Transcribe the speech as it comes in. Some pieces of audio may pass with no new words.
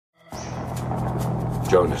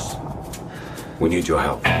Jonas, we need your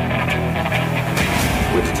help.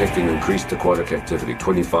 We're detecting increased aquatic activity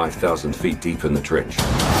 25,000 feet deep in the trench.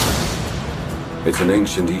 It's an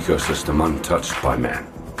ancient ecosystem untouched by man.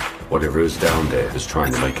 Whatever is down there is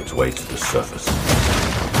trying to make its way to the surface.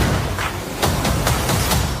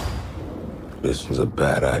 This was a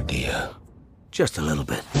bad idea. Just a little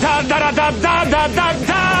bit. Da, da, da, da, da, da, da,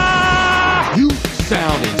 da! You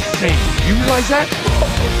sound insane. You realize that?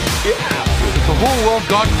 Yeah. The whole world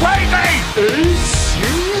gone crazy! Are you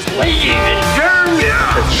serious? Ladies and germs!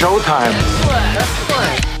 It's showtime.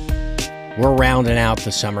 We're rounding out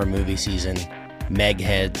the summer movie season. Meg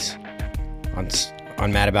heads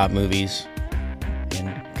on Mad About Movies.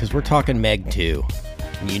 And because we're talking Meg 2.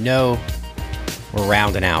 And you know we're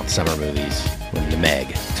rounding out summer movies when the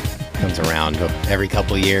Meg comes around every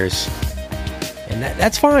couple of years. And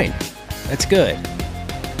that's fine. That's good.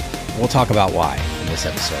 We'll talk about why in this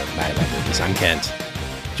episode of Mad About Movies. I'm Kent,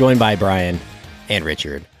 joined by Brian and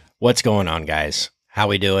Richard. What's going on, guys? How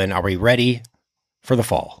we doing? Are we ready for the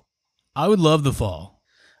fall? I would love the fall.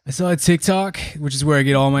 I saw a TikTok, which is where I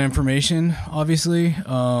get all my information, obviously.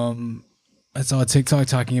 I saw a TikTok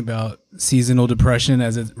talking about seasonal depression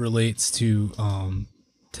as it relates to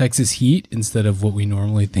Texas heat instead of what we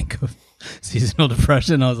normally think of seasonal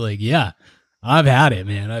depression. I was like, yeah, I've had it,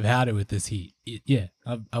 man. I've had it with this heat.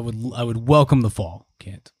 I would welcome the fall.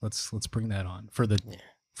 Can't. Let's bring that on for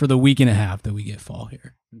the week and a half that we get fall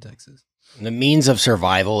here in Texas. The means of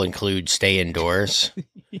survival include stay indoors.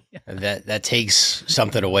 Yeah. That takes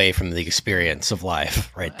something away from the experience of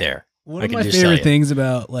life right there. One of my favorite things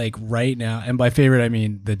about like right now, and by favorite I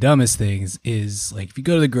mean the dumbest things, is like if you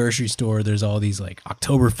go to the grocery store, there's all these like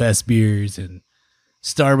Oktoberfest beers and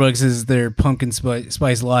Starbucks is their pumpkin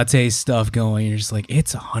spice latte stuff going. You're just like,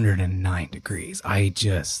 it's 109 degrees.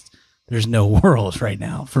 There's no world right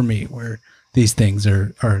now for me where these things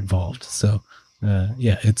are involved. So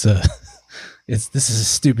this is a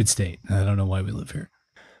stupid state. I don't know why we live here.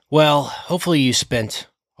 Well, hopefully you spent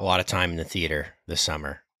a lot of time in the theater this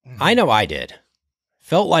summer. I know I did.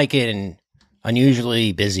 Felt like an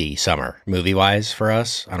unusually busy summer, movie-wise, for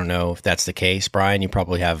us. I don't know if that's the case. Brian, you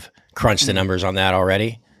probably have crunched the numbers on that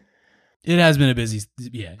already. It has been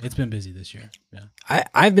it's been busy this year. Yeah.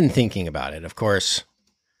 I've been thinking about it. Of course,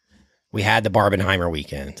 we had the Barbenheimer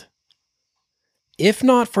weekend. If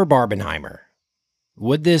not for Barbenheimer,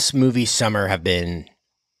 would this movie summer have been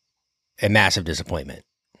a massive disappointment?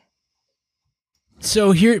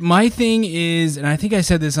 So here, my thing is, and I think I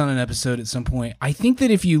said this on an episode at some point, I think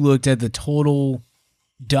that if you looked at the total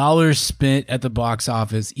dollars spent at the box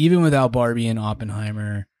office, even without Barbie and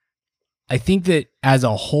Oppenheimer, I think that as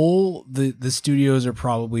a whole, the studios are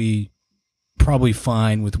probably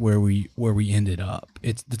fine with where we ended up.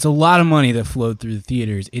 It's a lot of money that flowed through the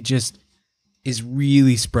theaters. It just is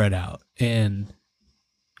really spread out. And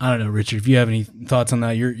I don't know, Richard, if you have any thoughts on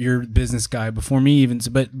that, you're a business guy before me even,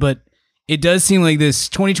 but it does seem like this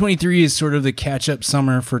 2023 is sort of the catch-up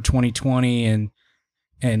summer for 2020 and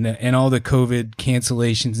all the COVID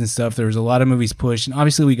cancellations and stuff. There was a lot of movies pushed, and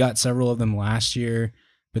obviously we got several of them last year,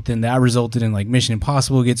 but then that resulted in like Mission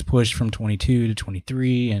Impossible gets pushed from 22 to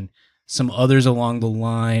 23 and some others along the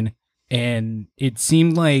line. And it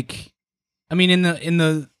seemed like, I mean, in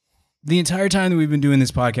the entire time that we've been doing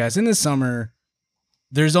this podcast in the summer,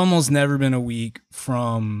 there's almost never been a week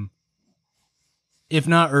from, if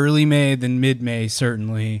not early May, then mid-May,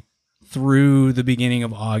 certainly, through the beginning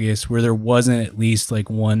of August, where there wasn't at least like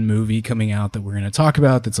one movie coming out that we're going to talk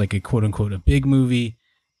about that's like a quote-unquote a big movie.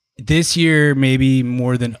 This year, maybe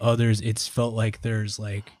more than others, it's felt like there's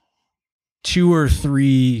like 2 or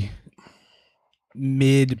 3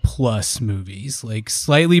 mid-plus movies, like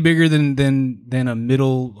slightly bigger than a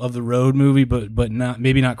middle-of-the-road movie, but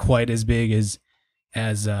not quite as big as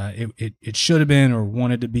it should have been or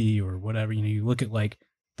wanted to be or whatever. You know, you look at like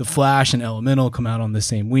The Flash and Elemental come out on the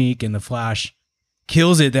same week, and The Flash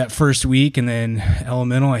kills it that first week, and then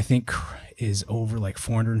Elemental I think is over like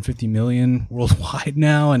 450 million worldwide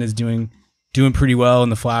now and is doing pretty well.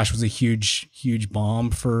 And The Flash was a huge bomb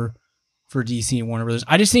for DC and Warner Brothers.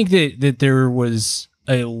 I just think that there was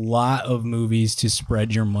a lot of movies to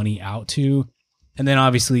spread your money out to, and then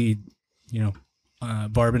obviously, you know,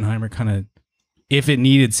 Barbenheimer kind of, if it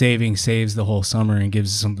needed saving, saves the whole summer and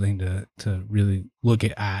gives something to really look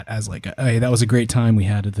at as like, hey, that was a great time we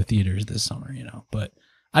had at the theaters this summer, you know. But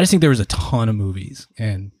I just think there was a ton of movies,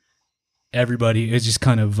 and everybody is just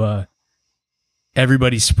kind of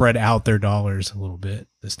everybody spread out their dollars a little bit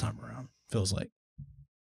this time around, feels like.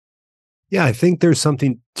 Yeah, I think there's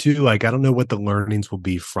something too, like, I don't know what the learnings will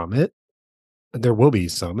be from it. There will be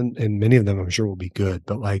some, and many of them I'm sure will be good,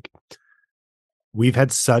 but like, we've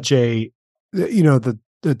had such a,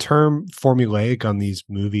 the term formulaic on these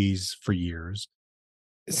movies for years.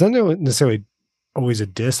 It's not necessarily always a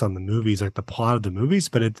diss on the movies, like the plot of the movies,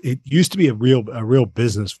 but it used to be a real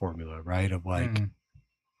business formula, right? Of like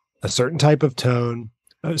a certain type of tone,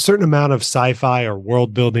 a certain amount of sci-fi or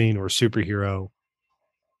world building or superhero,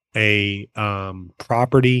 a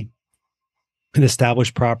property, an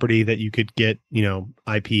established property that you could get,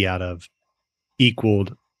 IP out of,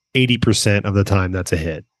 equaled 80% of the time that's a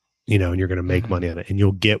hit, and you're going to make money on it, and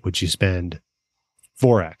you'll get what you spend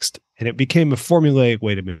 4x. And it became a formulaic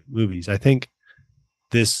way to make movies. I think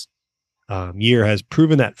this year has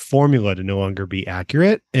proven that formula to no longer be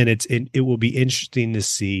accurate, and it will be interesting to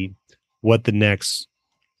see what the next,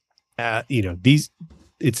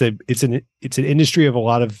 it's an industry of a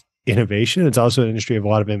lot of innovation. It's also an industry of a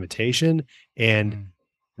lot of imitation, and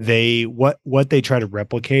what they try to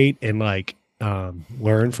replicate and like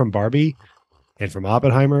learn from Barbie and from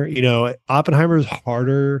Oppenheimer. Oppenheimer is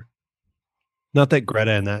harder. Not that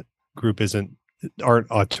Greta and that group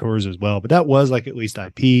aren't auteurs as well, but that was like at least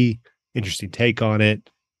IP, interesting take on it.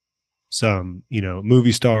 Some,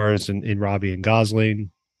 movie stars in Robbie and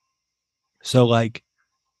Gosling. So like,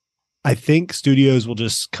 I think studios will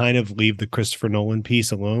just kind of leave the Christopher Nolan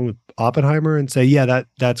piece alone with Oppenheimer and say, yeah,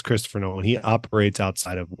 that's Christopher Nolan. He operates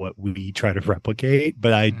outside of what we try to replicate,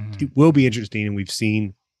 but it will be interesting. And we've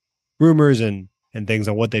seen rumors and things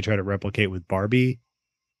on what they try to replicate with Barbie.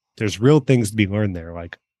 There's real things to be learned there,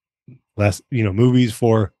 like less, movies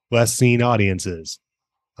for less seen audiences.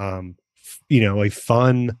 A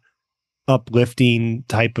fun, uplifting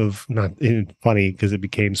type of, not funny because it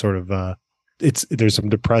became sort of there's some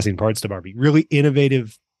depressing parts to Barbie. Really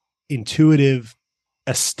innovative, intuitive,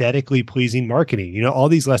 aesthetically pleasing marketing. All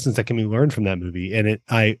these lessons that can be learned from that movie. And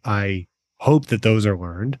I hope that those are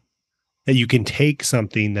learned. That you can take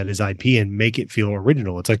something that is IP and make it feel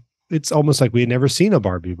original. It's almost like we had never seen a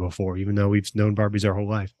Barbie before, even though we've known Barbies our whole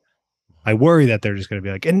life. I worry that they're just going to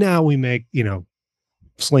be like, and now we make,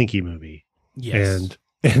 Slinky movie. Yes.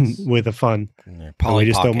 And with a fun, and we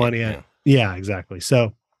just throw money at it. Yeah, exactly.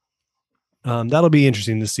 So that'll be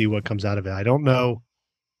interesting to see what comes out of it. I don't know.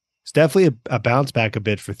 It's definitely a bounce back a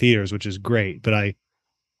bit for theaters, which is great. But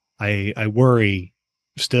I worry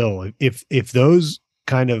still if those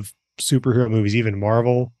kind of superhero movies, even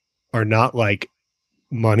Marvel, are not like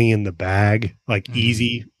money in the bag, like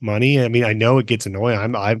easy money. I mean, I know it gets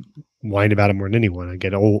annoying. I whine about them more than anyone. I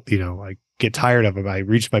get old, I get tired of them. I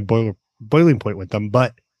reach my boiling point with them.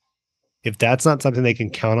 But if that's not something they can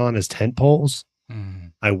count on as tent poles,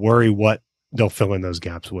 I worry what they'll fill in those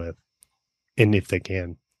gaps with, and if they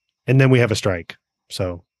can. And then we have a strike.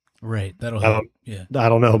 So right, that'll help. Yeah, I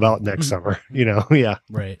don't know about next summer. Yeah.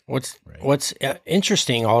 Right. What's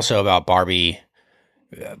interesting also about Barbie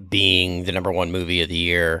being the number one movie of the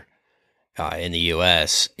year in the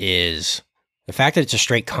U.S. is the fact that it's a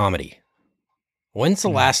straight comedy. When's the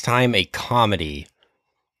last time a comedy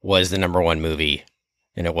was the number one movie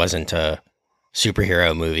and it wasn't a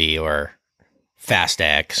superhero movie or Fast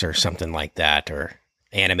X or something like that, or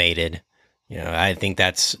animated? I think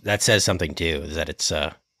that says something too, is that it's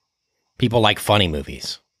people like funny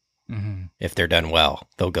movies. If they're done well,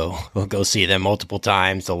 they'll go see them multiple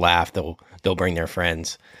times. They'll laugh. They'll bring their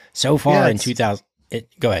friends. So far in 2000,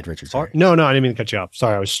 go ahead, Richard. Sorry. No, I didn't mean to cut you off.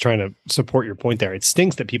 Sorry, I was just trying to support your point there. It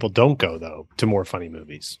stinks that people don't go though to more funny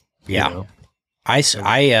movies. Yeah, I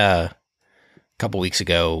a couple weeks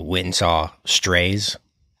ago went and saw Strays.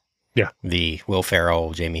 Yeah, the Will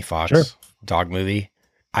Ferrell, Jamie Foxx dog movie.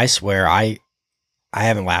 I swear, I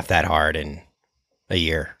haven't laughed that hard in a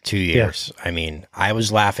year, 2 years. Yeah. I mean, I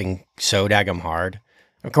was laughing so daggum hard.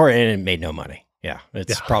 Of course, and it made no money. Yeah,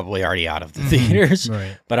 it's probably already out of the theaters.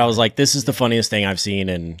 Right. But I was like, this is the funniest thing I've seen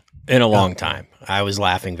in a long time. I was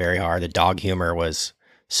laughing very hard. The dog humor was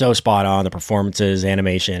so spot on. The performances,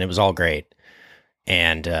 animation, it was all great.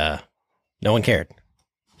 And no one cared.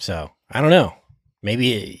 So I don't know.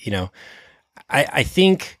 Maybe, I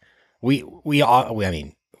think we've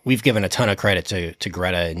given a ton of credit to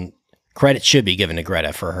Greta, and credit should be given to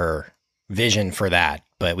Greta for her vision for that.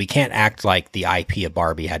 But we can't act like the IP of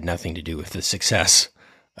Barbie had nothing to do with the success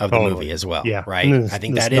of the movie as well. Yeah. Right. I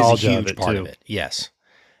think that is a huge part of it. Yes.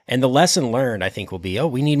 And the lesson learned, I think, will be,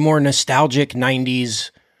 we need more nostalgic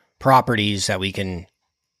 90s properties that we can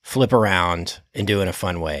flip around and do in a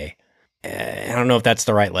fun way. I don't know if that's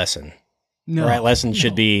the right lesson. The right lesson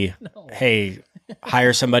should be, hey,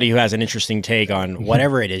 hire somebody who has an interesting take on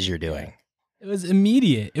whatever it is you're doing. It was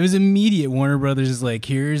immediate. Warner Brothers is like,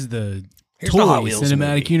 here's the toy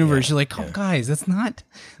cinematic movie. universe. You're like, guys, that's not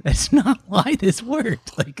why this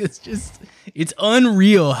worked. Like, it's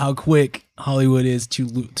unreal how quick Hollywood is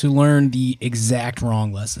to learn the exact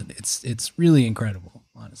wrong lesson. It's really incredible,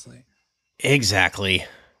 honestly. Exactly.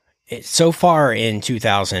 So far in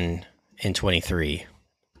 2023,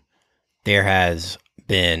 there has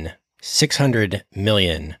been 600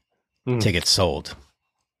 million tickets sold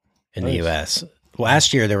in the U.S.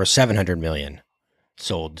 Last year, there were 700 million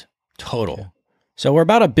sold total. Okay. So we're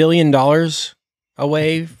about $1 billion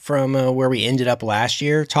away from where we ended up last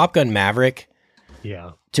year. Top Gun Maverick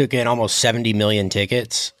took in almost 70 million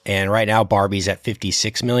tickets, and right now Barbie's at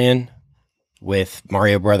 56 million, with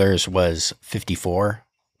Mario Brothers was 54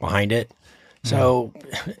 behind it. So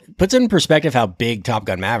puts in perspective how big Top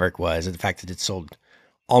Gun Maverick was, and the fact that it sold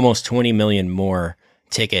almost 20 million more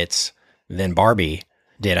tickets than Barbie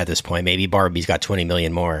did at this point. Maybe Barbie's got 20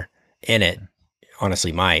 million more in it.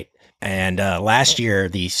 Honestly, might. And last year,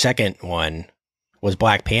 the second one was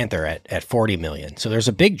Black Panther at 40 million. So there's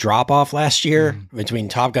a big drop off last year between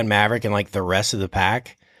Top Gun Maverick and like the rest of the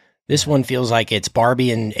pack. This one feels like it's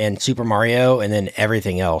Barbie and Super Mario, and then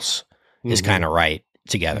everything else is kind of right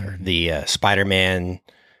together. The Spider-Man,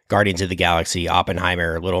 Guardians of the Galaxy,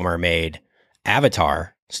 Oppenheimer, Little Mermaid,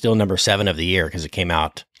 Avatar, still number 7 of the year because it came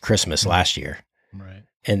out Christmas last year. Right.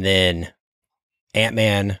 And then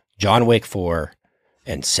Ant-Man, John Wick 4,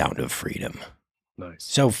 and Sound of Freedom. Nice.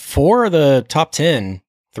 So 4 of the top 10,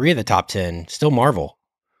 3 of the top 10, still Marvel.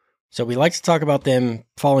 So we like to talk about them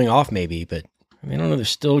falling off maybe, but I mean, I don't know, they're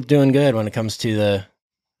still doing good when it comes to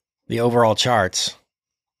the overall charts.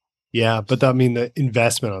 Yeah, but I mean, the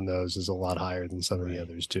investment on those is a lot higher than some of the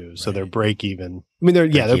others too. So they're break even. I mean,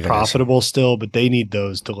 they're profitable still, but they need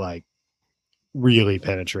those to like really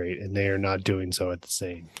penetrate, and they are not doing so at the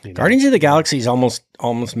same. Guardians of the Galaxy is almost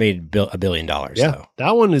made $1 billion. Yeah, though.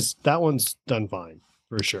 that one's done fine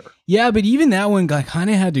for sure. Yeah, but even that one kind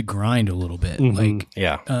of had to grind a little bit. Like,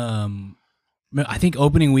 I think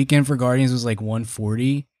opening weekend for Guardians was like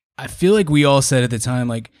 140. I feel like we all said at the time,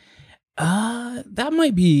 like, that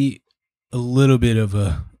might be a little bit of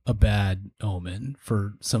a bad omen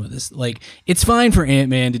for some of this. Like, it's fine for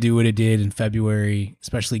Ant-Man to do what it did in February,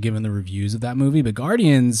 especially given the reviews of that movie. But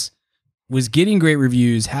Guardians was getting great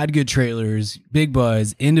reviews, had good trailers, big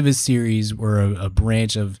buzz, end of his series, were a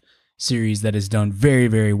branch of series that has done very,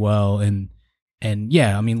 very well. And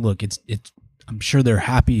yeah, I mean, look, it's I'm sure they're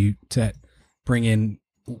happy to bring in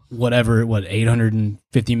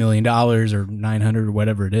 $850 million or 900 or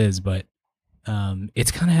whatever it is, but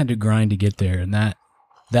it's kind of had to grind to get there, and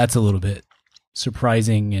that's a little bit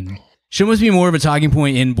surprising, and should almost be more of a talking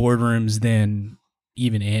point in boardrooms than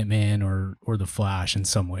even Ant-Man or The Flash in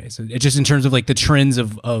some ways. It just in terms of like the trends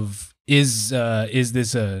of is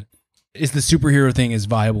the superhero thing as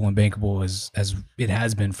viable and bankable as it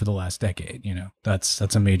has been for the last decade. You know, that's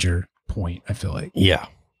a major point, I feel like. Yeah.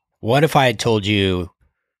 What if I had told you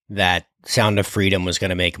that Sound of Freedom was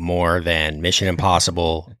going to make more than Mission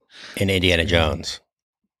Impossible and Indiana Jones?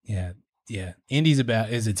 Yeah. Yeah. Indy's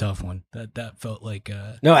is a tough one. That felt like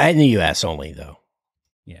no, in the US only though.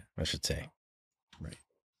 Yeah. I should say. Right.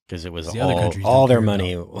 Because it was the all their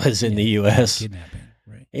money was in the US. Kidnapping.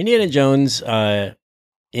 Right. Indiana Jones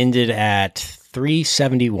ended at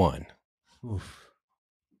 371. Oof.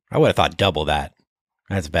 I would have thought double that.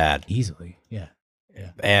 That's bad. Easily.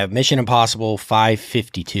 Yeah. Mission Impossible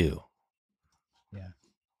 552. Yeah.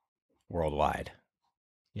 Worldwide.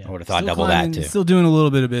 Yeah. I would have thought double that too. Still doing a little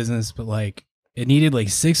bit of business, but like it needed like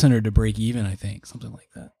 600 to break even, I think, something like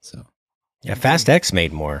that. So yeah, Fast X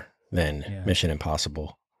made more than Mission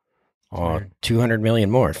Impossible. 200 million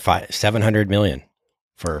more, 700 million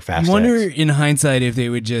for Fast X. I wonder in hindsight if they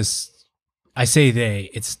would just, I say they,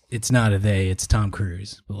 it's not a they, it's Tom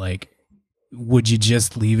Cruise, but like, would you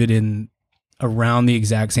just leave it in around the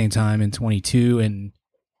exact same time in 22 and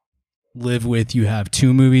live with you have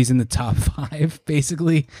 2 movies in the top 5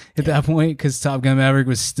 basically at that point, because Top Gun Maverick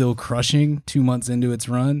was still crushing 2 months into its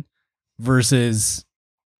run, versus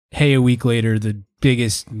hey, a week later the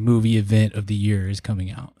biggest movie event of the year is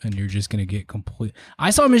coming out and you're just gonna get complete.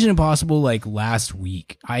 I saw Mission Impossible like last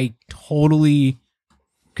week. I totally,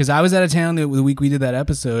 because I was out of town the week we did that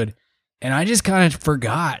episode, and I just kind of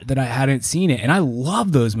forgot that I hadn't seen it. And I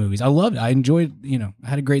love those movies. I loved it. I enjoyed, I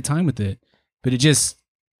had a great time with it, but its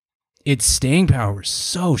staying power is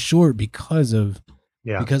so short because of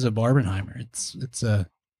Barbenheimer.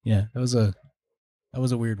 That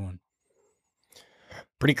was a weird one.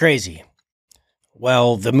 Pretty crazy.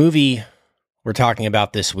 Well, the movie we're talking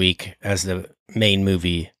about this week as the main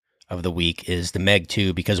movie of the week is the Meg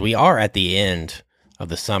 2, because we are at the end of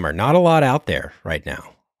the summer. Not a lot out there right now.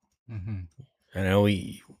 Mm-hmm. I know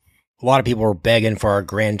a lot of people were begging for our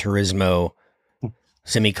Gran Turismo ;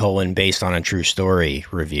 based on a true story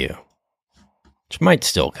review. which might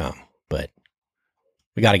still come, but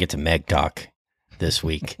we got to get to Meg talk this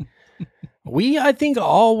week. I think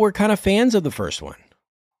all were kind of fans of the first one.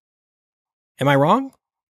 Am I wrong?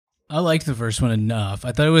 I liked the first one enough.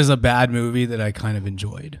 I thought it was a bad movie that I kind of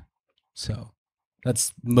enjoyed. So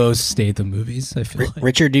that's most Statham movies, I feel like.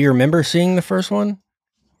 Richard, do you remember seeing the first one?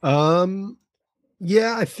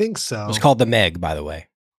 Yeah, I think so. It was called The Meg, by the way.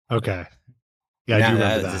 Okay. Yeah, I do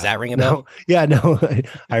remember that. Does that ring a bell? No, yeah, no,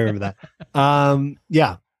 I remember that.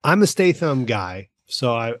 Yeah, I'm a Statham guy,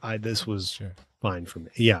 so I this was fine for me.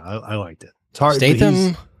 Yeah, I liked it. It's hard.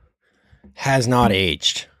 Statham has not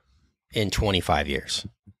aged in 25 years.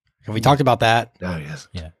 Have we talked about that? Oh, yes.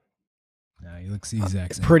 Yeah. No, he looks the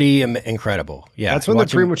exact same. Pretty incredible. Yeah. That's when the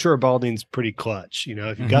premature balding's pretty clutch. You know,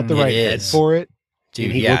 if you got the right head for it,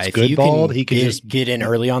 dude, he looks good bald. He can just get in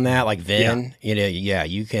early on that, like Vin. You know,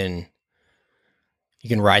 you can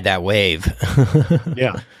ride that wave.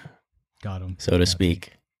 Yeah, got him, so to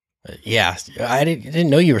speak. Yeah, I didn't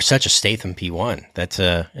know you were such a Statham P1. That's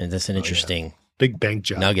an interesting big bank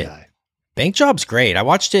job nugget. Guy. Bank Job's great. I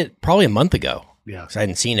watched it probably a month ago. Yeah, I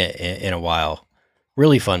hadn't seen it in a while.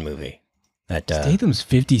 Really fun movie. That Statham's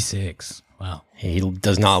 56. Wow, he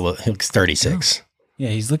does not look. He looks 36. Yeah,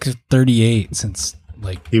 he's looked 38 since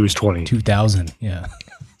like he was 20. 2000. Yeah,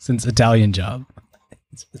 since Italian Job.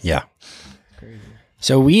 Yeah.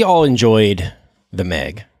 So we all enjoyed The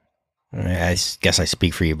Meg. I guess I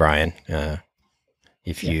speak for you, Brian.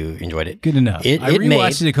 If you enjoyed it, good enough. I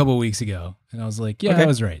rewatched it a couple of weeks ago, and I was like, "Yeah, I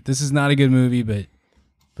was right. This is not a good movie, but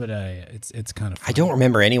it's kind of fun." I don't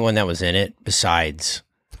remember anyone that was in it besides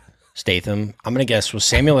Statham. I'm gonna guess, was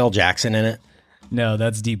Samuel L. Jackson in it? No,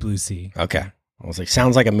 that's Deep Blue Sea. Okay, I was like,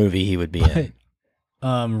 sounds like a movie he would be in.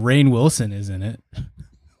 Rainn Wilson is in it.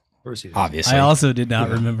 Obviously, I also did not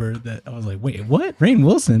remember that. I was like, wait, what? Rainn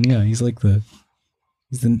Wilson? Yeah, he's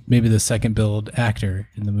maybe the second billed actor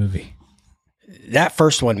in the movie. That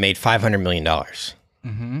first one made $500 million.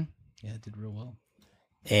 Mm-hmm. Yeah, it did real well.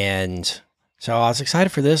 And so I was excited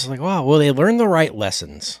for this. I was like, wow, well, they learned the right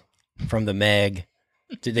lessons from The Meg.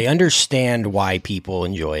 Did they understand why people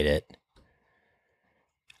enjoyed it?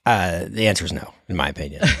 The answer is no, in my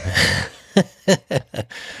opinion.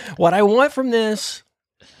 What I want from this,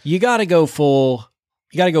 you got to go full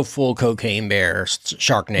Cocaine Bear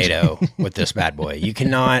Sharknado with this bad boy. You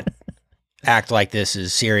cannot act like this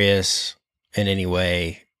is serious in any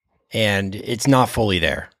way, and it's not fully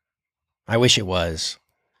there. I wish it was.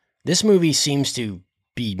 This movie seems to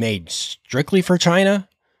be made strictly for China,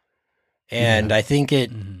 and I think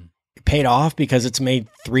it paid off because it's made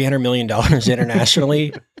 $300 million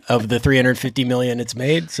internationally of the $350 million it's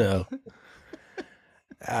made. So,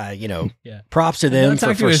 props to them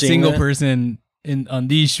for foreseeing to a single that. person on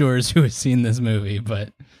these shores who has seen this movie,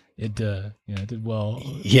 but it did well.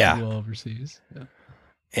 Yeah, it did well overseas. Yeah.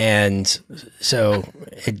 And so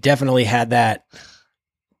it definitely had that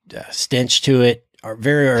stench to it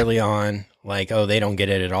very early on, like, oh, they don't get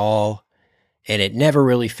it at all. And it never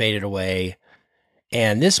really faded away.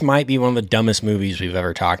 And this might be one of the dumbest movies we've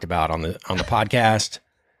ever talked about on the podcast.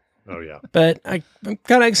 Oh, yeah. But I'm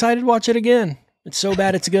kind of excited to watch it again. It's so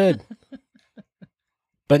bad it's good.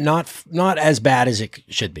 But not as bad as it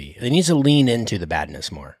should be. It needs to lean into the badness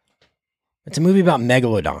more. It's a movie about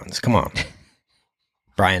megalodons. Come on.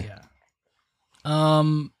 Brian. Yeah.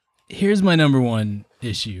 Here's my number one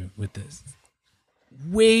issue with this.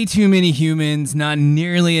 Way too many humans, not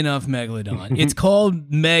nearly enough megalodon. It's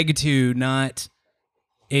called Meg 2, not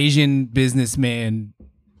Asian businessman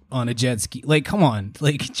on a jet ski. Like, come on.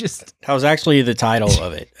 Like, just... That was actually the title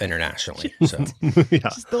of it internationally. So yeah,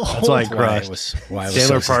 that's why I crushed.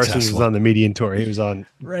 Chandler Parsons was on the Median tour. He was on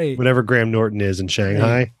whatever Graham Norton is in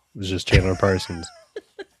Shanghai. It was just Chandler Parsons.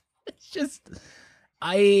 It's just...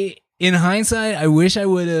 in hindsight, I wish I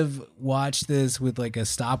would have watched this with like a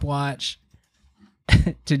stopwatch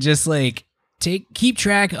to just like keep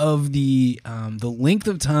track of the length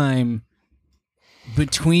of time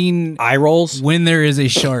between eye rolls when there is a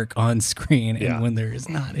shark on screen and when there is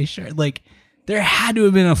not a shark. Like there had to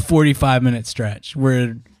have been a 45-minute stretch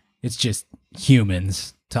where it's just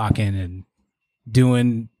humans talking and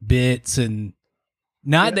doing bits and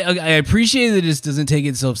not. Yeah. I appreciate that it just doesn't take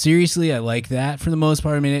itself seriously. I like that for the most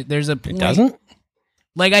part. I mean, there's a point, it doesn't.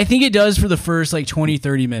 Like I think it does for the first like 20,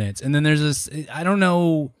 30 minutes, and then there's this. I don't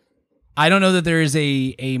know that there is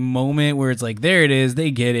a moment where it's like there it is,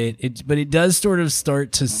 they get it. But it does sort of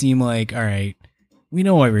start to seem like, all right, we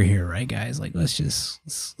know why we're here, right, guys? Like let's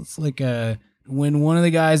like when one of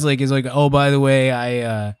the guys like is like, oh, by the way,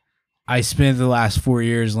 I spent the last 4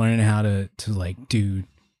 years learning how to like do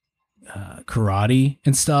karate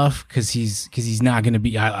and stuff because he's not going to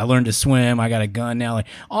be. I learned to swim. I got a gun now. Like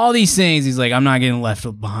all these things, he's like, I'm not getting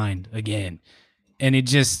left behind again. And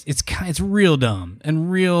it's real dumb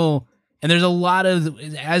and real. And there's a lot of,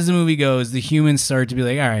 as the movie goes, the humans start to be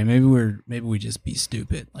like, all right, maybe we just be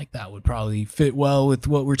stupid. Like that would probably fit well with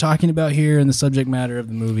what we're talking about here and the subject matter of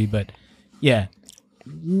the movie. But yeah,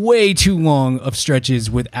 way too long of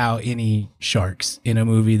stretches without any sharks in a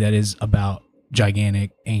movie that is about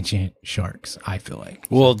gigantic ancient sharks. I feel like.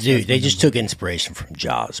 Well, dude, they just took inspiration from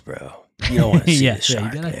Jaws, bro. You don't want to see the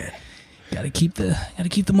shark, man. Gotta keep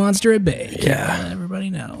the monster at bay. Yeah, let everybody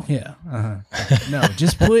know. Yeah, no,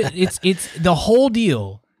 just put it's the whole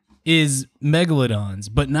deal is megalodons,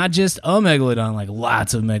 but not just a megalodon, like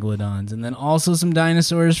lots of megalodons, and then also some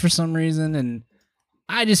dinosaurs for some reason. And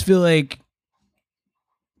I just feel like,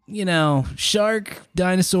 shark,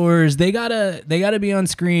 dinosaurs, they gotta be on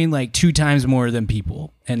screen like 2 times more than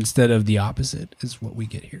people instead of the opposite is what we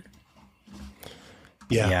get here.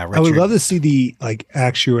 Yeah, I would love to see the like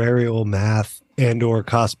actuarial math and or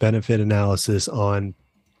cost benefit analysis on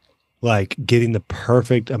like getting the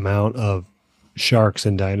perfect amount of sharks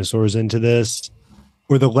and dinosaurs into this,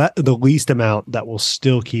 or the least amount that will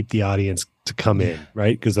still keep the audience to come in,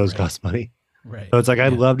 right? Because those cost money. Right. So it's like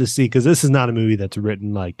I'd love to see, because this is not a movie that's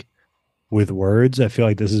written like with words. I feel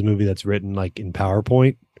like this is a movie that's written like in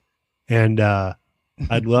PowerPoint and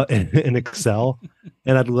I'd love in Excel,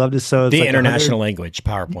 and I'd love to. So it's the like international language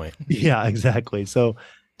PowerPoint. Yeah, exactly. So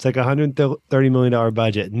it's like $130 million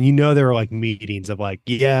budget, and there were like meetings of like,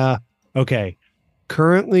 yeah, okay.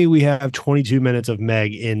 Currently, we have 22 minutes of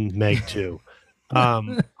Meg in Meg 2.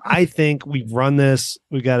 I think we've run this.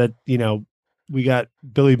 We got we got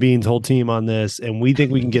Billy Bean's whole team on this, and we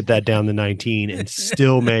think we can get that down to 19 and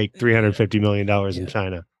still make $350 million in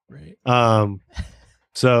China. Right.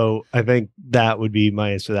 So I think that would be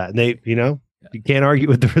my answer to that. And they, you can't argue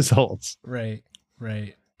with the results. Right.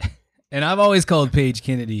 And I've always called Paige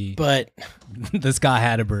Kennedy, but the Scott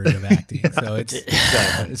Hatterberg of acting. So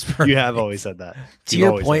it's perfect. You have always said that. To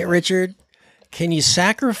your point, Richard, can you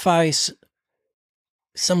sacrifice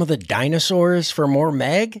some of the dinosaurs for more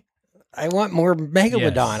Meg? I want more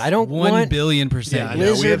Megalodon. Yes. I don't want 1,000,000,000%.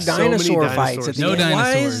 lizard dinosaur fights. At the end. Dinosaurs.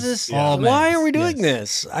 Why is this? All why Megs. are we doing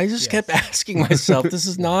this? I just kept asking myself, this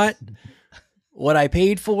is not what I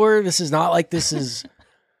paid for. This is not like this is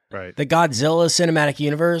right. The Godzilla cinematic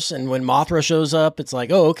universe. And when Mothra shows up, it's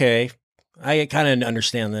like, oh, okay, I kind of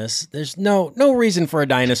understand this. There's no reason for a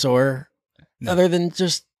dinosaur other than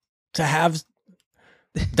just to have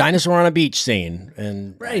dinosaur on a beach scene.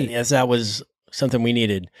 And yes, that was something we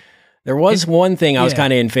needed. There was one thing I was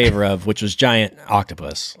kind of in favor of, which was giant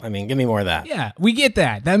octopus. I mean, give me more of that. Yeah, we get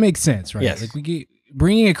that. That makes sense, right? Yes. Like we get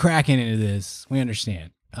bringing a Kraken into this, we understand.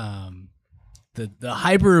 The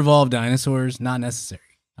hyper evolved dinosaurs, not necessary,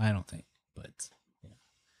 I don't think. But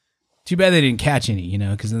too bad they didn't catch any,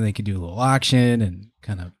 because then they could do a little auction and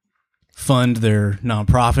kind of fund their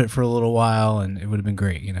nonprofit for a little while, and it would have been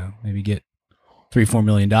great. Maybe get $3-4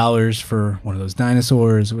 million for one of those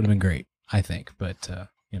dinosaurs. It would have been great, I think. But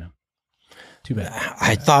too bad.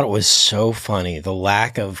 I thought it was so funny, the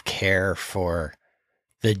lack of care for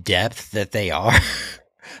the depth that they are.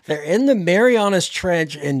 They're in the Marianas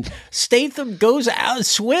Trench, and Statham goes out and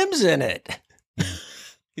swims in it.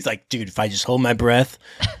 He's like, dude, if I just hold my breath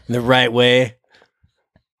in the right way,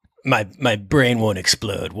 my brain won't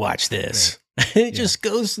explode. Watch this. Right. And it just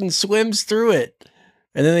goes and swims through it.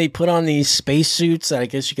 And then they put on these spacesuits that I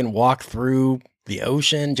guess you can walk through the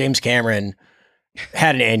ocean. James Cameron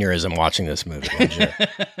had an aneurysm watching this movie.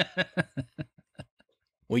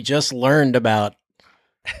 We just learned about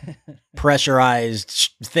pressurized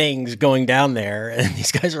things going down there, and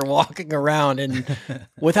these guys are walking around and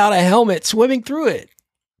without a helmet swimming through it.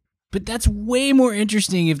 But that's way more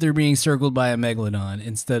interesting if they're being circled by a megalodon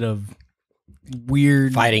instead of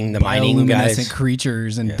weird fighting the mining guys,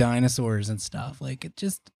 creatures and dinosaurs and stuff. Like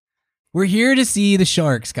we're here to see the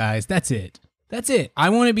sharks, guys. That's it. I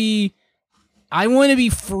want to be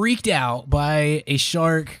freaked out by a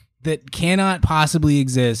shark that cannot possibly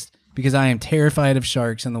exist because I am terrified of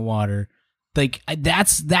sharks in the water. Like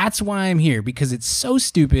that's why I'm here, because it's so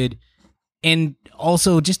stupid and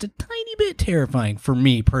also just a tiny bit terrifying for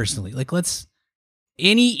me personally. Like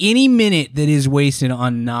any minute that is wasted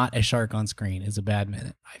on not a shark on screen is a bad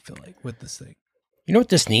minute, I feel like, with this thing. You know what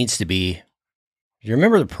this needs to be? You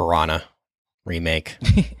remember the Piranha remake?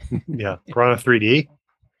 Yeah, Piranha 3D.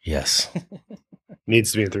 Yes.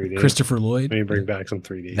 Needs to be in 3D. Christopher Lloyd. Maybe bring back some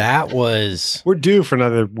 3D. We're due for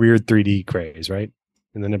another weird 3D craze, right?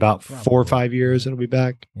 And then about 4 or 5 years, it'll be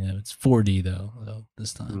back. Yeah, it's 4D though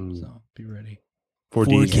this time. So be ready.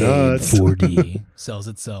 4D 4K, nuts. 4D sells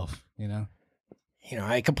itself. You know.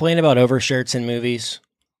 I complain about overshirts in movies.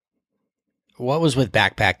 What was with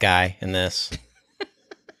Backpack Guy in this?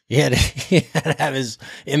 He had to have his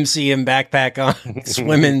MCM backpack on,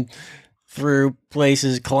 swimming through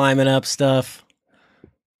places, climbing up stuff.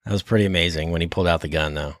 That was pretty amazing when he pulled out the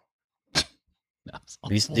gun, though.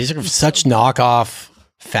 These are such knockoff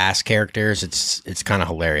fast characters. It's kind of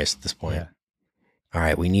hilarious at this point. Yeah. All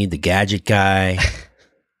right, we need the gadget guy.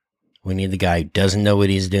 We need the guy who doesn't know what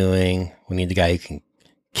he's doing. We need the guy who can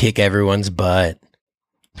kick everyone's butt.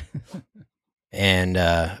 And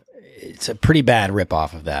it's a pretty bad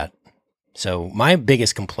ripoff of that. So my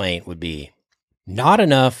biggest complaint would be not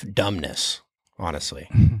enough dumbness, honestly.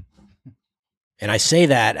 And I say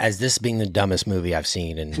that as this being the dumbest movie I've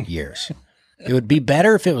seen in years. It would be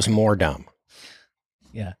better if it was more dumb.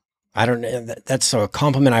 Yeah. I don't know. That's a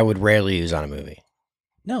compliment I would rarely use on a movie.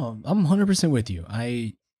 No, I'm 100% with you.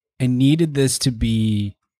 I needed this to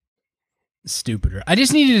be stupider. I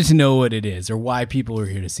just needed to know what it is or why people are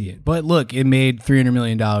here to see it. But look, it made $300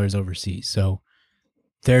 million overseas. So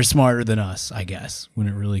they're smarter than us, I guess, when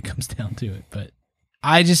it really comes down to it. But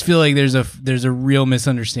I just feel like there's a real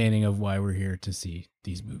misunderstanding of why we're here to see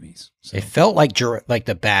these movies. So. It felt like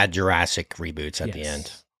the bad Jurassic reboots at the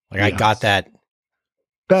end. Like I got that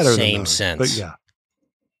better same sense. But yeah.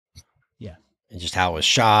 And just how it was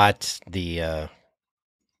shot, the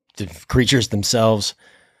creatures themselves.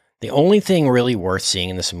 The only thing really worth seeing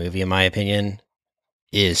in this movie, in my opinion,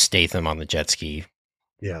 is Statham on the jet ski.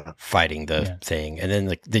 Yeah. Fighting the thing. And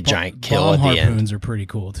then the giant kill at the end. Harpoons are pretty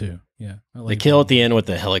cool too. Yeah. The kill at the end with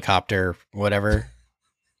the helicopter, whatever.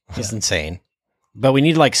 It's insane. But we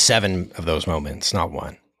need like 7 of those moments, not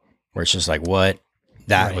 1. Where it's just like, what?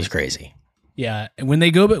 That was crazy. Yeah. And when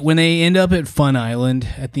they end up at Fun Island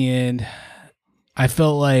at the end, I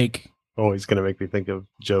felt like... Oh, he's going to make me think of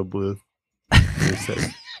Joe Bluth.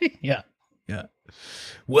 Yeah.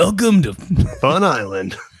 Welcome to Fun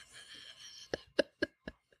Island.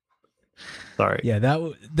 Sorry. Yeah,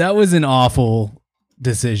 that was an awful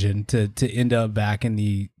decision to end up back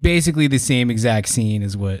in basically the same exact scene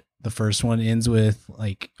as what the first one ends with,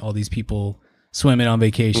 like all these people swimming on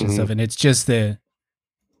vacation and stuff, and it's just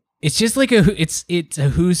like it's a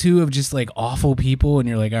who's who of just like awful people, and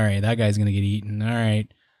you're like, all right, that guy's gonna get eaten. All right,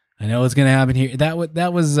 I know what's gonna happen here.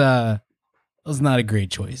 That was not a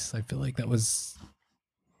great choice. I feel like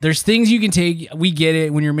there's things you can take. We get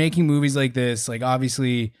it when you're making movies like this. Like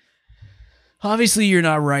obviously you're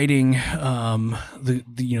not writing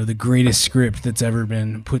the greatest script that's ever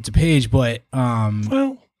been put to page, but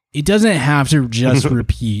it doesn't have to just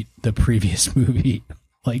repeat the previous movie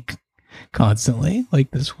like constantly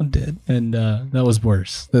like this one did, and that was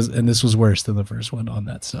worse. This was worse than the first one on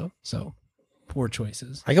that stuff. So poor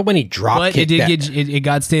choices. I got when he dropped. But it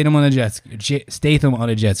got Statham on a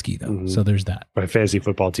jet ski though. So there's that. My fantasy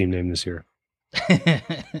football team name this year.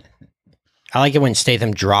 I like it when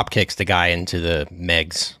Statham drop kicks the guy into the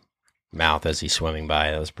Meg's mouth as he's swimming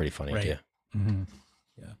by. That was pretty funny too. Mm-hmm.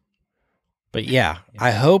 Yeah. But yeah,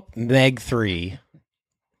 I hope Meg 3,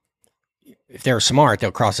 if they're smart,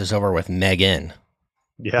 they'll cross this over with Megan.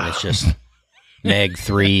 Yeah. And it's just Meg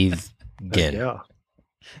 3 again. Yeah.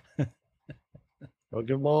 I'll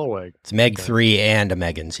give them all away. It's Meg 3 and a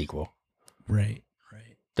Megan sequel. Right.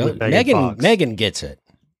 Megan gets it.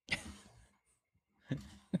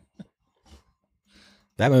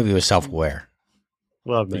 That movie was self-aware.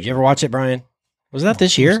 Love Did you ever watch it, Brian? Was that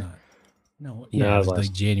this year? No, it was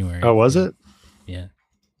like January. Oh, was it? Yeah.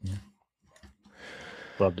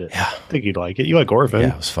 Loved it. Yeah. I think you'd like it. You like Orphan.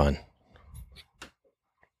 Yeah, it was fun.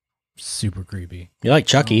 Super creepy. You like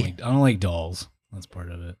Chucky. I don't like dolls. That's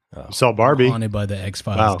part of it. You saw Barbie. I'm haunted by the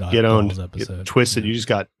X-Files get owned. dolls episode. Get twisted. You just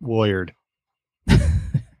got lawyered.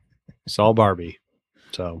 Saw Barbie.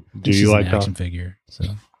 So, do you like an action figure? So,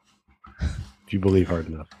 if you believe hard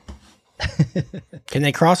enough. Can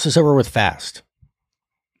they cross this over with Fast?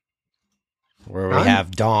 Where we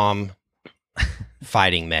have Dom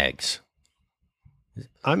fighting Megs.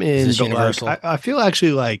 I'm in. Is this but universal? like, I feel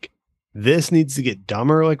actually like this needs to get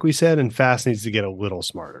dumber, like we said, and Fast needs to get a little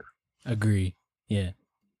smarter. Agree. Yeah.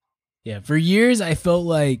 For years, I felt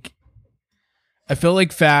like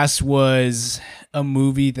Fast was a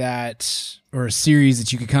movie or a series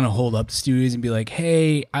that you could kind of hold up to studios and be like,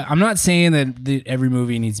 hey, I'm not saying that every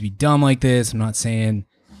movie needs to be dumb like this. I'm not saying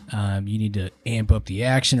you need to amp up the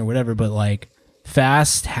action or whatever, but like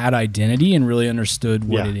Fast had identity and really understood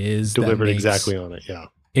what it is. Delivered exactly on it. Yeah.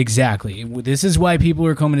 Exactly. This is why people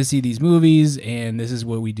are coming to see these movies, and this is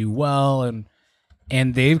what we do well.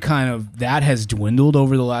 And they've that has dwindled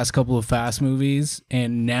over the last couple of Fast movies.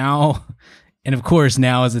 And now And of course,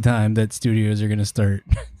 now is the time that studios are going to start,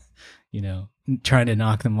 trying to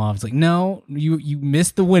knock them off. It's like, no, you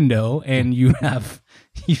missed the window, and you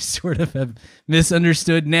sort of have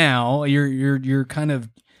misunderstood. Now you're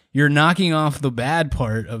knocking off the bad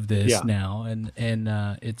part of this now, and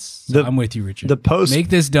I'm with you, Richard. Make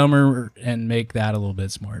this dumber and make that a little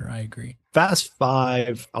bit smarter. I agree. Fast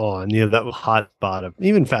 5 on, that hot bottom,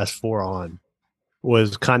 even Fast 4 on,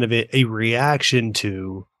 was kind of a reaction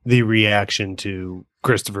to the reaction to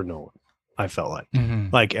Christopher Nolan. I felt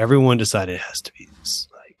like everyone decided it has to be this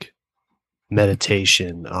like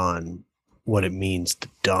meditation on what it means to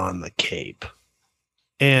don the cape.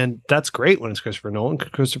 And that's great when it's Christopher Nolan,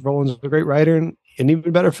 because Christopher Nolan's a great writer and an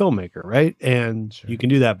even better filmmaker, right? And you can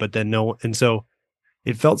do that, but then and so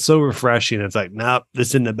it felt so refreshing. It's like, nope, this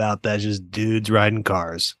isn't about that. It's just dudes riding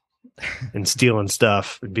cars and stealing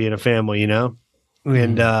stuff and being a family,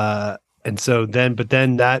 And so then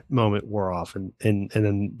that moment wore off, and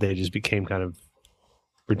then they just became kind of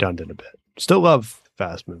redundant a bit. Still love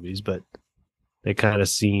fast movies, but they kind of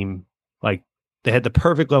seem like they had the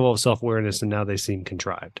perfect level of self-awareness, and now they seem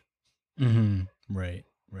contrived. Mm-hmm. Right.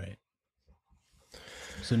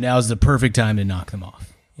 So now's the perfect time to knock them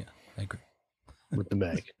off. Yeah, I agree. With the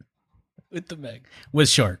Meg. With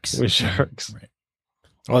sharks. Right.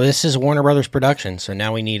 Well, this is Warner Brothers production, so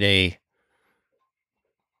now we need a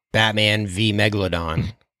Batman v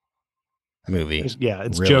Megalodon movie. Yeah,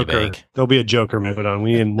 it's really Joker. Big. There'll be a Joker Megalodon.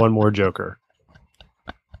 We need one more Joker.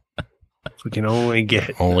 We can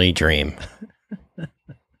only dream.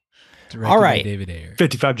 Directed all right. by David Ayer.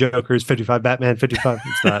 55 Jokers, 55 Batman, 55.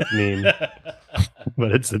 It's not mean,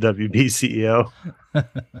 but it's the WB CEO.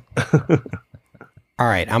 All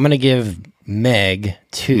right, I'm going to give Meg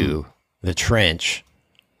 2, The Trench,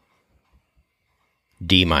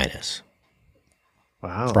 D-. Wow.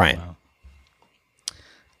 Brian.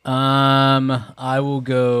 Wow. I will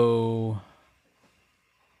go.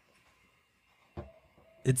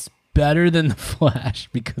 It's better than The Flash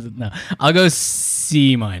I'll go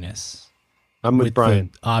C-. I'm with Brian.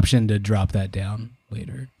 The option to drop that down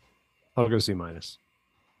later. I'll go C-.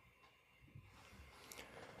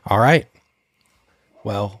 All right.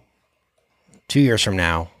 Well, 2 years from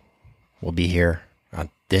now, we'll be here on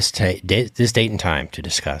this date and time to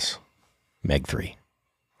discuss Meg 3.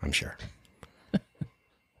 I'm sure.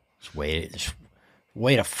 Just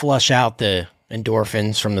way to flush out the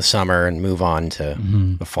endorphins from the summer and move on to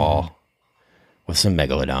the fall with some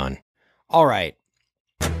Megalodon. All right.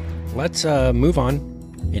 Let's move on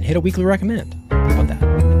and hit a weekly recommend. How about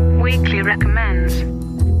that? Weekly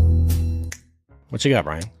recommend. What you got,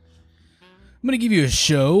 Brian? I'm going to give you a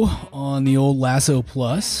show on the old Lasso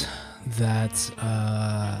Plus. That's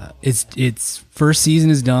its first season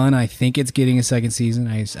is done. I think it's getting a second season.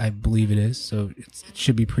 I believe it is, so it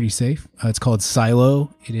should be pretty safe. It's called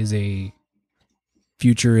Silo. It is a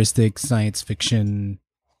futuristic science fiction.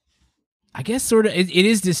 I guess sort of. It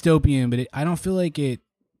is dystopian, but I don't feel like it.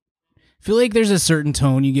 I feel like there's a certain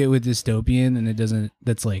tone you get with dystopian, and it doesn't.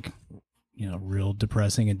 That's like, real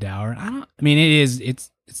depressing and dour. I mean, it is. It's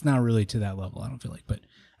not really to that level. I don't feel like. But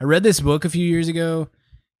I read this book a few years ago.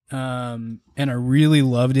 And I really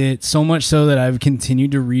loved it, so much so that I've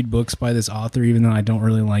continued to read books by this author, even though I don't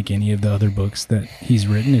really like any of the other books that he's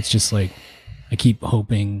written. It's just like I keep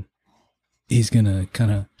hoping he's gonna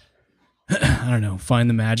kind of I don't know, find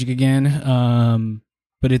the magic again.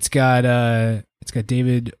 But it's got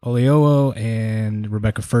David Oyelowo and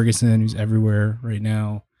Rebecca Ferguson, who's everywhere right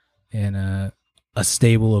now, and a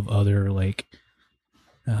stable of other like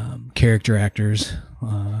character actors.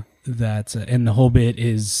 That and the whole bit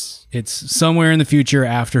is it's somewhere in the future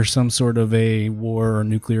after some sort of a war or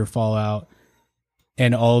nuclear fallout,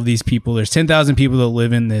 and all of these people, there's 10,000 people that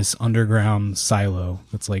live in this underground silo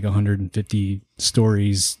that's like 150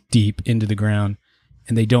 stories deep into the ground,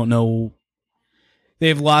 and they don't know,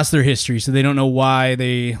 they've lost their history, so they don't know why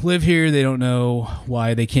they live here, they don't know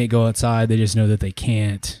why they can't go outside, they just know that they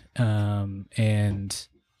can't. And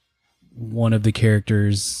one of the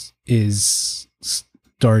characters is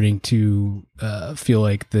starting to feel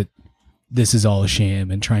like that this is all a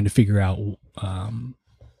sham, and trying to figure out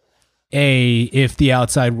A, if the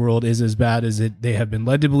outside world is as bad as they have been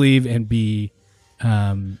led to believe, and B,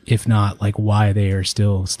 if not, like why they are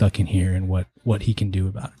still stuck in here and what he can do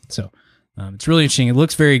about it. So it's really interesting. It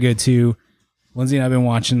looks very good too. Lindsay and I have been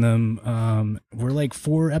watching them. We're like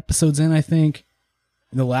 4 episodes in, I think.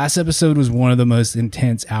 The last episode was one of the most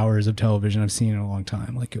intense hours of television I've seen in a long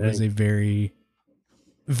time. Like it was a very,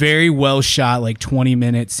 very well shot, like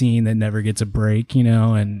 20-minute scene that never gets a break,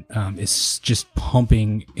 and it's just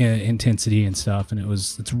pumping intensity and stuff. And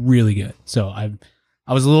it's really good. So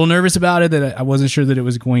I was a little nervous about it, that I wasn't sure that it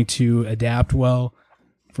was going to adapt well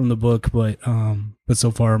from the book, but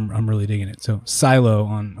so far I'm really digging it. So Silo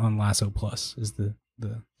on Lasso Plus is the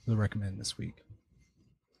recommend this week.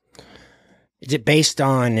 Is it based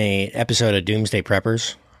on a episode of Doomsday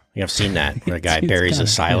Preppers? You have seen that where a guy buries a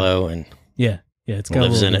silo and it's got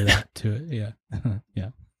lives a in little it. bit of that to it. Yeah.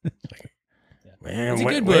 Man, It's a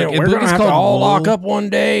good we're book. The going book to is have to called all lock Wool. up one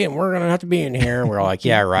day and we're going to have to be in here. And we're like,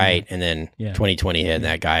 yeah, right. And then Yeah. 2020 hit and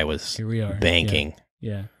that guy was Here we are. banking.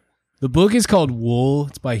 Yeah. The book is called Wool.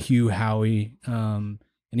 It's by Hugh Howey. And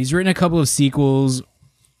he's written a couple of sequels.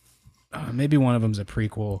 Maybe one of them's a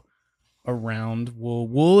prequel around Wool.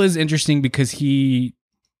 Wool is interesting because he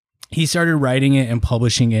started writing it and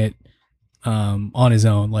publishing it on his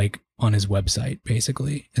own, like on his website,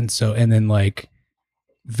 basically. And then like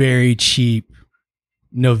very cheap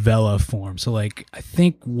novella form. So like I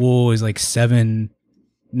think Wool is like 7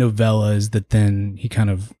 novellas that then he kind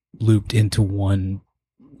of looped into one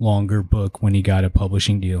longer book when he got a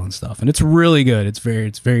publishing deal and stuff. And it's really good. It's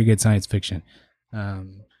very good science fiction.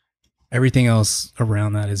 Everything else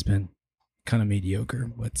around that has been kind of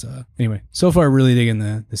mediocre. But anyway, so far really digging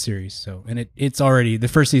the series. So and it's already, the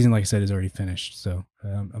first season, like I said, is already finished. So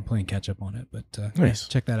I'm playing catch up on it. But Nice.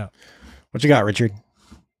 check that out. What you got, Richard?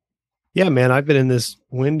 Yeah, man, I've been in this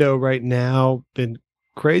window right now. Been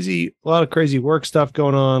crazy, a lot of crazy work stuff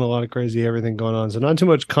going on, a lot of crazy everything going on. So not too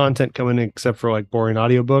much content coming in except for like boring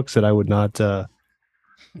audiobooks that I would not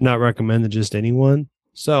recommend to just anyone.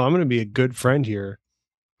 So I'm going to be a good friend here.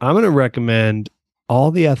 I'm going to recommend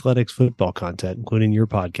all the athletics football content, including your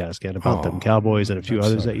podcast, again, about them Cowboys and a few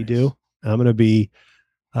others that you do. I'm going to be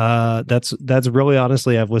that's really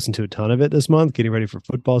honestly, I've listened to a ton of it this month, getting ready for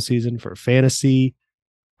football season, for fantasy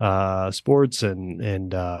sports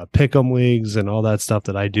and pick'em leagues and all that stuff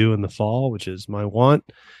that I do in the fall, which is my want.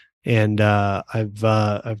 And I've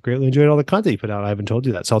greatly enjoyed all the content you put out. I haven't told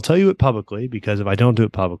you that, so I'll tell you it publicly, because if I don't do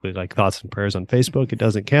it publicly, like thoughts and prayers on Facebook, it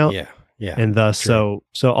doesn't count. Yeah. And thus, so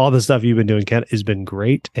all the stuff you've been doing, Ken, has been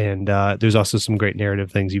great. And there's also some great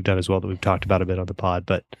narrative things you've done as well that we've talked about a bit on the pod.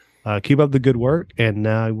 But keep up the good work, and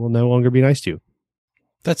I will no longer be nice to you.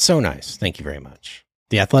 That's so nice. Thank you very much.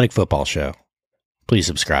 The Athletic Football Show. Please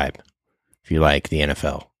subscribe if you like the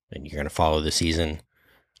NFL and you're going to follow the season.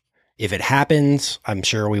 If it happens, I'm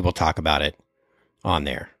sure we will talk about it on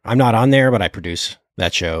there. I'm not on there, but I produce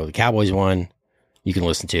that show, the Cowboys one. You can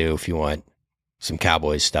listen to if you want some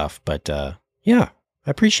Cowboys stuff. But yeah, I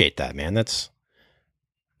appreciate that, man. That's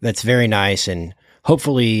very nice. And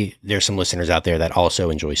hopefully there's some listeners out there that also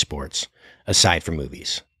enjoy sports aside from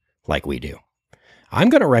movies like we do. I'm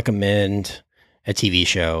going to recommend a TV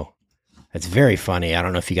show that's very funny. I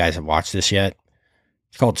don't know if you guys have watched this yet.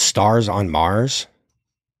 It's called Stars on Mars.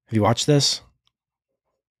 Have you watched this?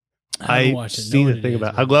 I've seen the thing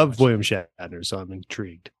about. I love William Shatner, so I'm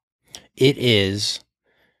intrigued. It is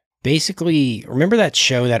basically, remember that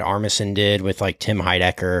show that Armisen did with like Tim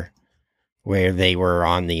Heidecker, where they were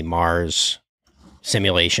on the Mars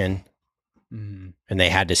simulation, and they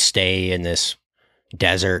had to stay in this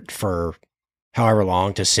desert for however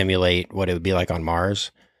long to simulate what it would be like on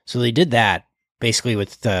Mars. So they did that basically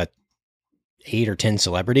with 8 or 10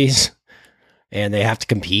 celebrities, and they have to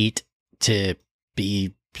compete to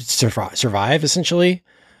survive essentially.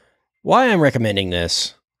 Why I'm recommending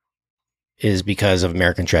this is because of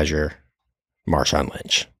American Treasure, Marshawn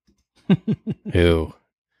Lynch, who,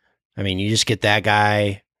 I mean, you just get that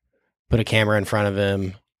guy, put a camera in front of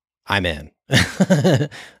him, I'm in. I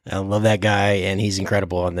love that guy, and he's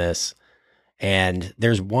incredible on this. And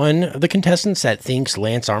there's one of the contestants that thinks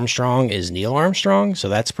Lance Armstrong is Neil Armstrong, so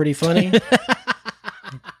that's pretty funny.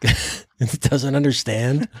 It doesn't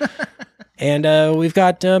understand. And we've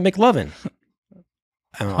got McLovin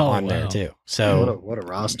on there too. So what a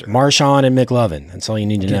roster. Marshawn and McLovin. That's all you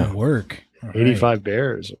need to know. Work. All 85 right.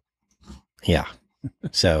 Bears. Yeah.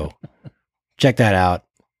 So check that out.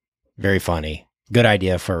 Very funny. Good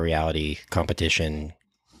idea for a reality competition.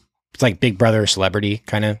 It's like Big Brother Celebrity,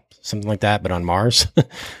 kind of something like that, but on Mars.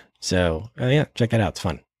 So yeah, check that out. It's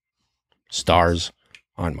fun. Stars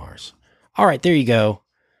on Mars. All right, there you go.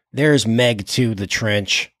 There's Meg to the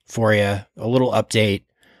Trench for you. A little update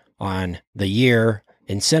on the year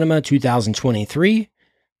in cinema 2023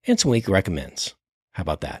 and some week recommends. How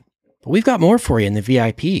about that? But we've got more for you in the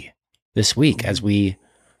VIP this week as we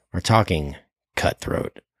are talking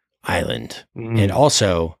Cutthroat Island. And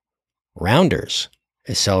also Rounders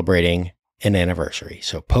is celebrating an anniversary.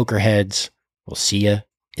 So Pokerheads, we'll see you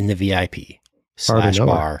in the VIP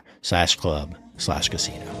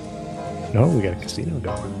 /bar/club/casino. No, we got a casino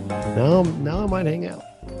going. Now I might hang out.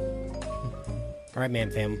 All right, man,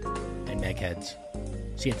 fam, and Meg heads.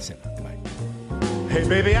 See you at the cinema. Goodbye. Hey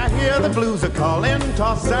baby, I hear the blues are calling,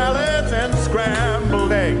 tossed salads and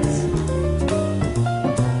scrambled eggs.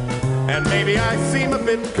 And maybe I seem a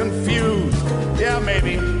bit confused. Yeah,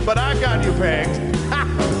 maybe, but I got you pegged.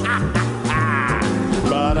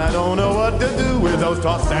 But I don't know what to do with those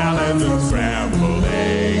tossed salads and scrambled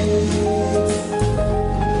eggs.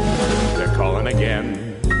 They're calling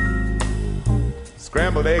again.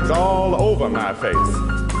 Scrambled eggs all over my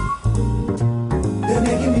face. They're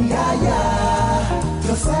making me yah-yah.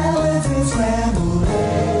 The salads and scrambled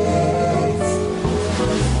eggs.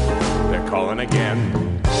 They're calling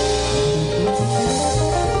again.